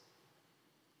this.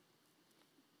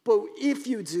 But if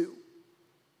you do,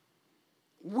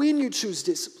 when you choose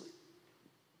discipline,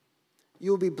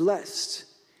 you'll be blessed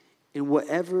in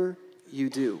whatever you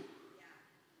do.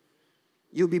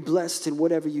 You'll be blessed in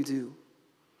whatever you do.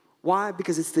 Why?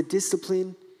 Because it's the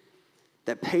discipline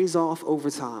that pays off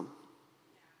over time.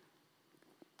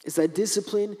 It's that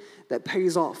discipline that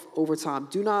pays off over time.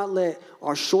 Do not let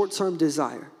our short-term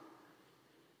desire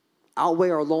outweigh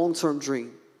our long-term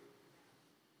dream.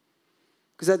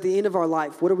 Because at the end of our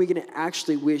life, what are we going to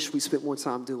actually wish we spent more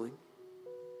time doing?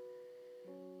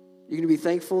 You're going to be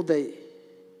thankful that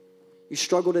you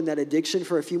struggled in that addiction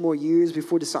for a few more years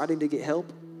before deciding to get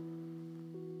help?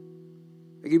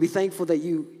 You're going to be thankful that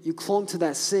you clung to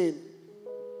that sin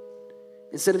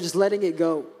instead of just letting it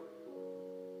go?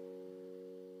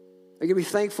 Are you going to be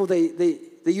thankful that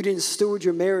you didn't steward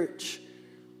your marriage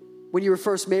when you were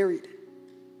first married?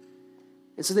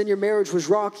 And so then your marriage was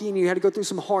rocky and you had to go through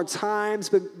some hard times,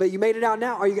 but you made it out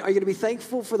now. Are you going to be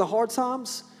thankful for the hard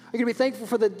times? Are you going to be thankful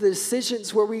for the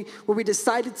decisions where we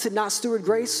decided to not steward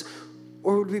grace?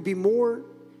 Or would we be more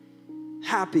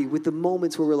happy with the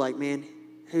moments where we're like, man,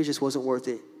 it just wasn't worth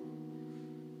it?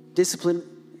 Discipline,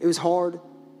 it was hard,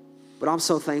 but I'm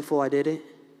so thankful I did it.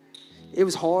 It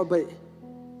was hard, but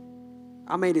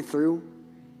I made it through.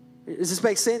 Does this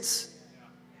make sense?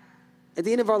 At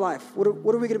the end of our life, what are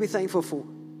we going to be thankful for?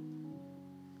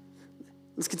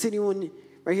 Let's continue on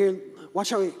right here. Watch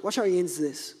how he ends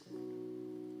this.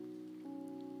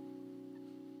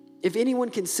 If anyone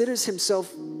considers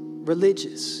himself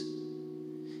religious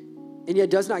and yet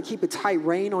does not keep a tight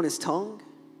rein on his tongue,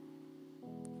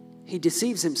 he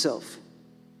deceives himself,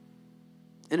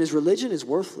 and his religion is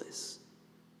worthless.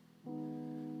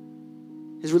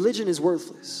 His religion is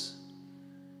worthless.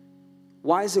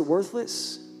 Why is it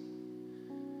worthless?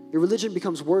 Your religion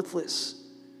becomes worthless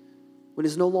when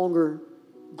it's no longer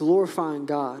glorifying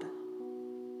God,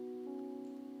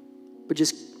 but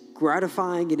just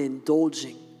gratifying and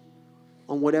indulging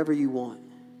on whatever you want.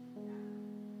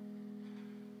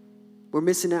 We're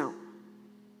missing out.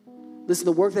 Listen,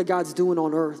 the work that God's doing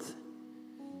on earth,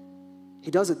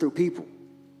 He does it through people.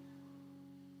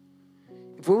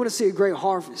 If we want to see a great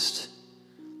harvest,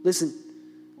 listen,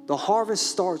 the harvest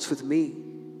starts with me.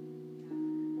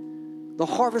 The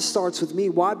harvest starts with me.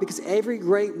 Why? Because every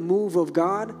great move of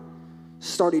God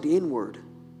started inward.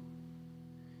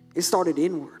 It started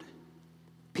inward.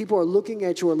 People are looking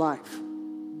at your life.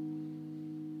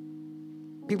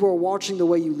 People are watching the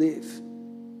way you live.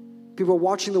 People are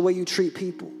watching the way you treat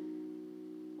people.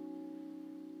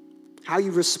 How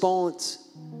you respond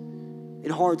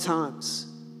in hard times.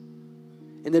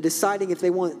 And they're deciding if they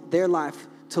want their life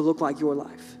to look like your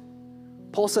life.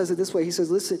 Paul says it this way. He says,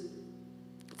 listen,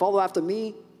 follow after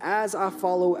me as I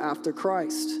follow after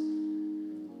Christ.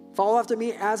 Follow after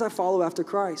me as I follow after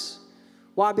Christ.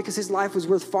 Why? Because his life was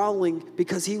worth following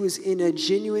because he was in a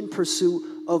genuine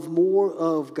pursuit of more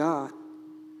of God.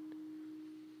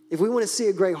 If we want to see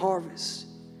a great harvest,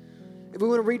 if we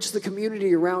want to reach the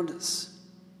community around us,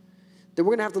 then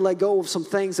we're going to have to let go of some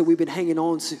things that we've been hanging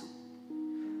on to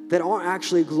that aren't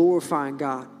actually glorifying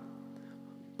God.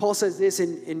 Paul says this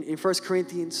in 1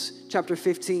 Corinthians chapter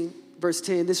 15, verse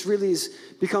 10. This really has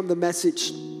become the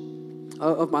message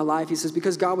of my life. He says,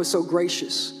 because God was so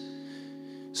gracious,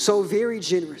 so very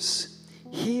generous,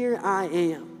 here I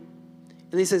am.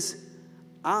 And he says,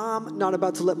 I'm not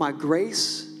about to let my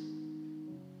grace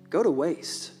go to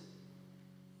waste.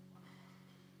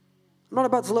 I'm not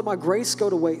about to let my grace go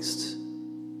to waste.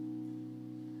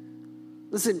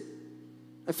 Listen,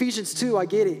 Ephesians 2, I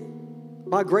get it.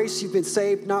 By grace you've been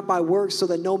saved, not by works, so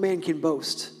that no man can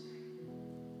boast.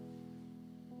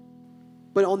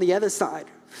 But on the other side,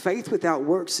 faith without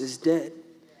works is dead.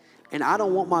 And I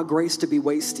don't want my grace to be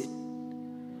wasted.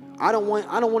 I don't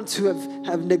want to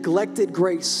have neglected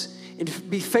grace and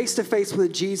be face to face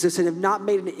with Jesus and have not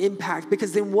made an impact,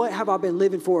 because then what have I been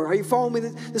living for? Are you following me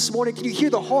this morning? Can you hear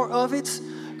the heart of it?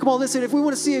 Come on, listen, if we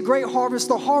want to see a great harvest,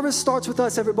 the harvest starts with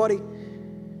us, everybody.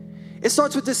 It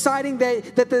starts with deciding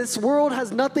that this world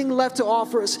has nothing left to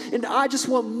offer us, and I just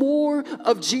want more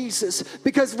of Jesus.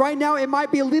 Because right now it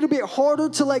might be a little bit harder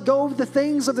to let go of the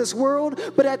things of this world,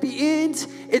 but at the end,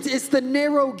 it's the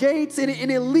narrow gates, and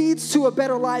it leads to a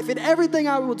better life. And everything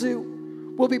I will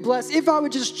do will be blessed if I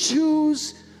would just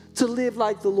choose to live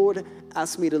like the Lord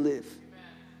asked me to live.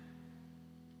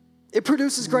 It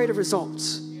produces greater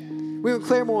results. We were in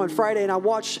Claremore on Friday, and I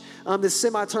watched this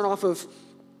semi turn off of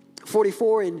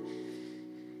 44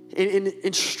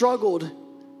 and struggled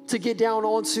to get down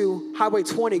onto Highway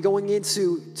 20 going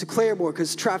into Claremore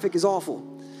because traffic is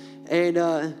awful.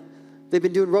 And they've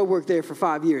been doing road work there for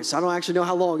 5 years. I don't actually know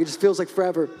how long. It just feels like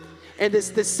forever. And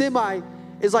this semi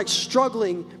is like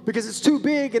struggling because it's too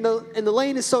big and the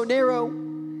lane is so narrow.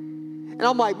 And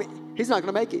I'm like, he's not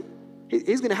going to make it.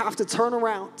 He's going to have to turn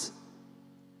around.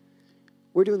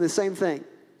 We're doing the same thing.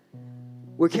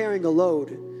 We're carrying a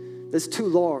load that's too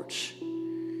large.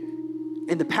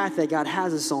 And the path that God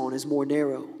has us on is more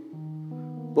narrow.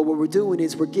 But what we're doing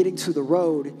is we're getting to the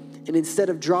road, and instead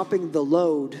of dropping the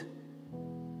load,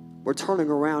 we're turning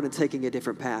around and taking a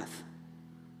different path.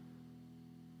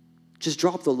 Just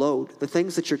drop the load. The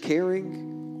things that you're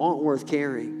carrying aren't worth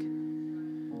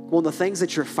carrying. Well, the things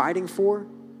that you're fighting for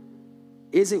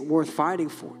isn't worth fighting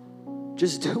for.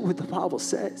 Just do what the Bible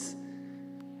says.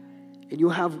 And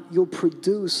you'll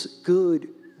produce good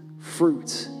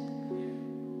fruit.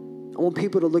 I want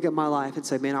people to look at my life and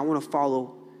say, man, I want to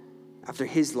follow after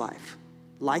his life,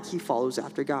 like he follows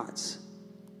after God's.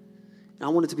 And I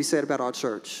want it to be said about our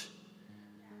church.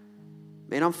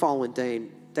 Man, I'm following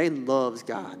Dane. Dane loves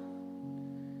God.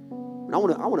 And I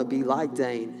want to be like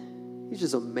Dane. He's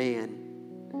just a man.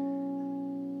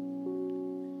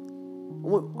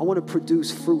 I want to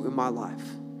produce fruit in my life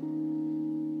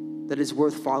that is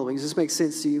worth following. Does this make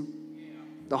sense to you?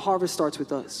 The harvest starts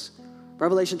with us.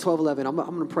 Revelation 12:11. I'm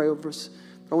going to pray over us.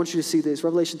 But I want you to see this.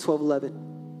 Revelation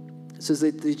 12:11. It says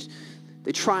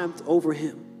they triumphed over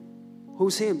him.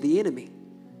 Who's him? The enemy.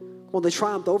 Well, they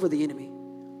triumphed over the enemy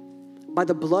by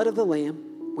the blood of the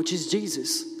Lamb, which is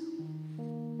Jesus,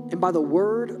 and by the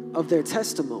word of their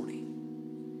testimony.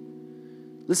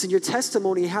 Listen, your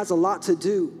testimony has a lot to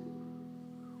do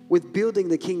with building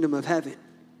the kingdom of heaven.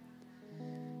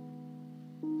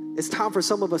 It's time for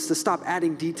some of us to stop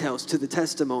adding details to the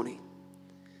testimony,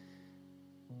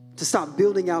 to stop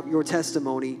building out your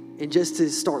testimony and just to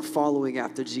start following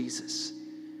after Jesus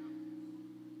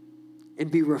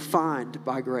and be refined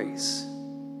by grace.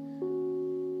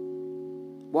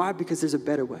 Why? Because there's a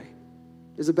better way.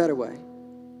 There's a better way.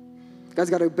 God's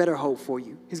got a better hope for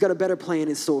you. He's got a better plan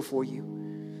in store for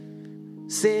you.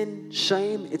 Sin,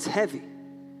 shame, it's heavy.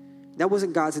 That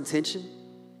wasn't God's intention.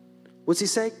 What's he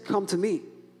say? Come to me.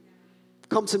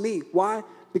 Come to me. Why?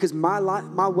 Because my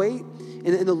weight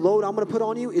and the load I'm going to put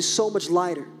on you is so much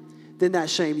lighter than that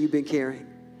shame you've been carrying.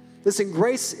 Listen,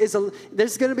 grace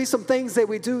there's going to be some things that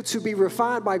we do to be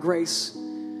refined by grace.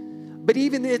 But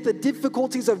even at the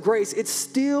difficulties of grace, it's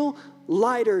still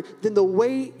lighter than the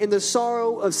weight and the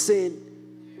sorrow of sin.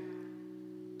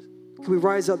 Can we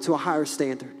rise up to a higher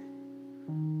standard?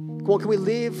 Come on, can we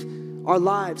live our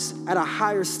lives at a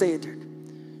higher standard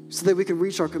so that we can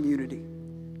reach our community?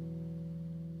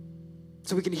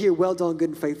 So we can hear, well done, good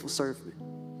and faithful servant.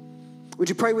 Would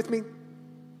you pray with me?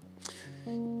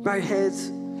 Bow your heads.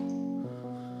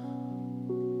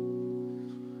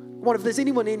 Come on, if there's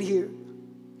anyone in here,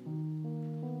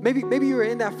 maybe you're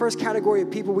in that first category of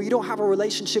people where you don't have a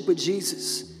relationship with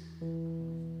Jesus.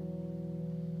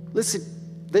 Listen,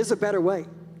 there's a better way.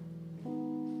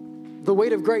 The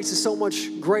weight of grace is so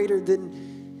much greater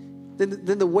than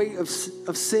the weight of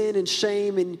sin and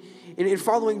shame, and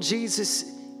following Jesus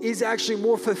is actually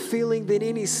more fulfilling than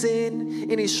any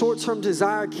sin, any short-term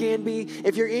desire can be.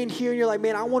 If you're in here and you're like,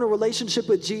 man, I want a relationship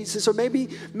with Jesus, or maybe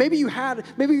you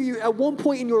at one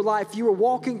point in your life, you were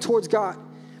walking towards God,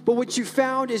 But what you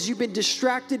found is you've been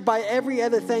distracted by every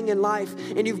other thing in life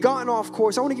and you've gotten off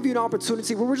course. I want to give you an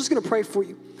opportunity where we're just going to pray for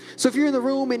you. So if you're in the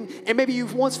room and maybe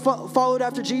you've once followed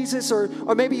after Jesus or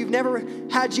maybe you've never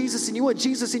had Jesus and you want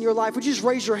Jesus in your life, would you just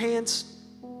raise your hands?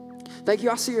 Thank you.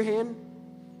 I see your hand.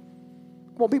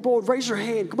 Come on, be bold. Raise your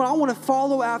hand. Come on, I want to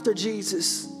follow after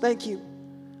Jesus. Thank you.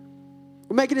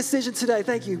 We're making a decision today.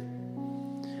 Thank you.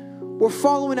 We're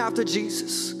following after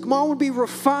Jesus. Come on, I want to be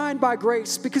refined by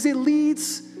grace because it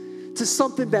leads to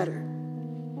something better.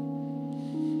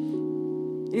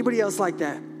 Anybody else like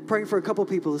that? Praying for a couple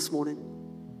people this morning.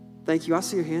 Thank you. I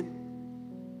see your hand.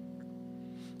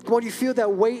 Come on, you feel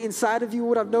that weight inside of you.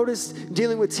 What I've noticed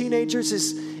dealing with teenagers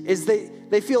is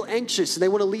they feel anxious and they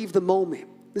want to leave the moment.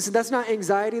 Listen, that's not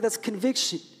anxiety, that's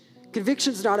conviction.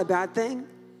 Conviction's not a bad thing.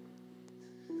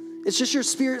 It's just your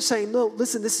spirit saying, no,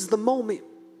 listen, this is the moment.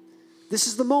 This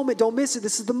is the moment. Don't miss it.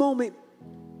 This is the moment.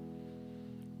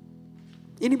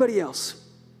 Anybody else?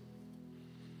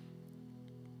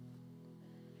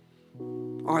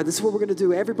 All right, this is what we're going to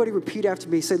do. Everybody repeat after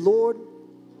me. Say, Lord,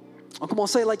 oh, come on,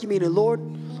 say it like you mean it. Lord,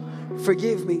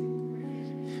 forgive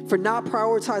me for not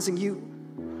prioritizing you,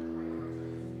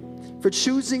 for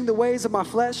choosing the ways of my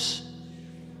flesh.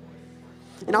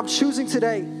 And I'm choosing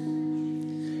today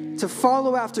to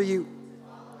follow after you.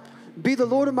 Be the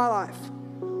Lord of my life.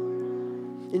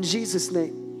 In Jesus'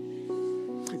 name.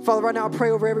 Father, right now I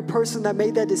pray over every person that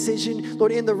made that decision,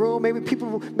 Lord, in the room. Maybe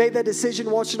people made that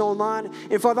decision watching online.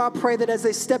 And Father, I pray that as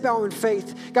they step out in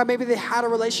faith, God, maybe they had a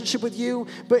relationship with you,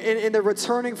 but in they're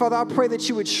returning. Father, I pray that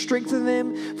you would strengthen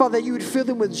them. Father, that you would fill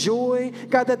them with joy.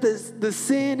 God, that the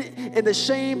sin and the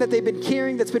shame that they've been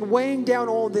carrying that's been weighing down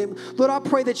on them, Lord, I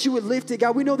pray that you would lift it.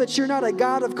 God, we know that you're not a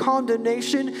God of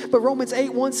condemnation, but Romans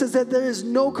 8:1 says that there is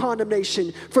no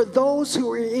condemnation for those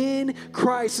who are in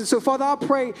Christ. And so, Father, I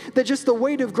pray that just the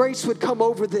weight of grace would come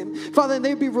over them. Father, and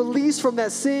they'd be released from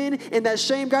that sin and that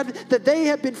shame, God, that they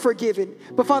have been forgiven.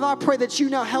 But Father, I pray that you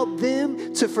now help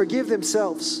them to forgive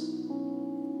themselves.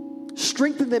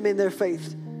 Strengthen them in their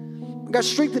faith. God,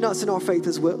 strengthen us in our faith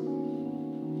as well.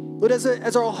 Lord,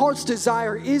 as our heart's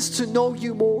desire is to know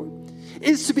you more,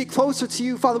 is to be closer to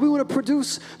you, Father, we want to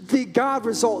produce the God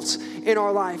results in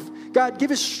our life. God,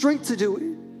 give us strength to do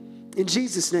it. In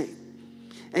Jesus' name.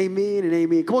 Amen and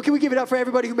amen. Come on, can we give it up for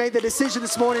everybody who made that decision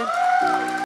this morning?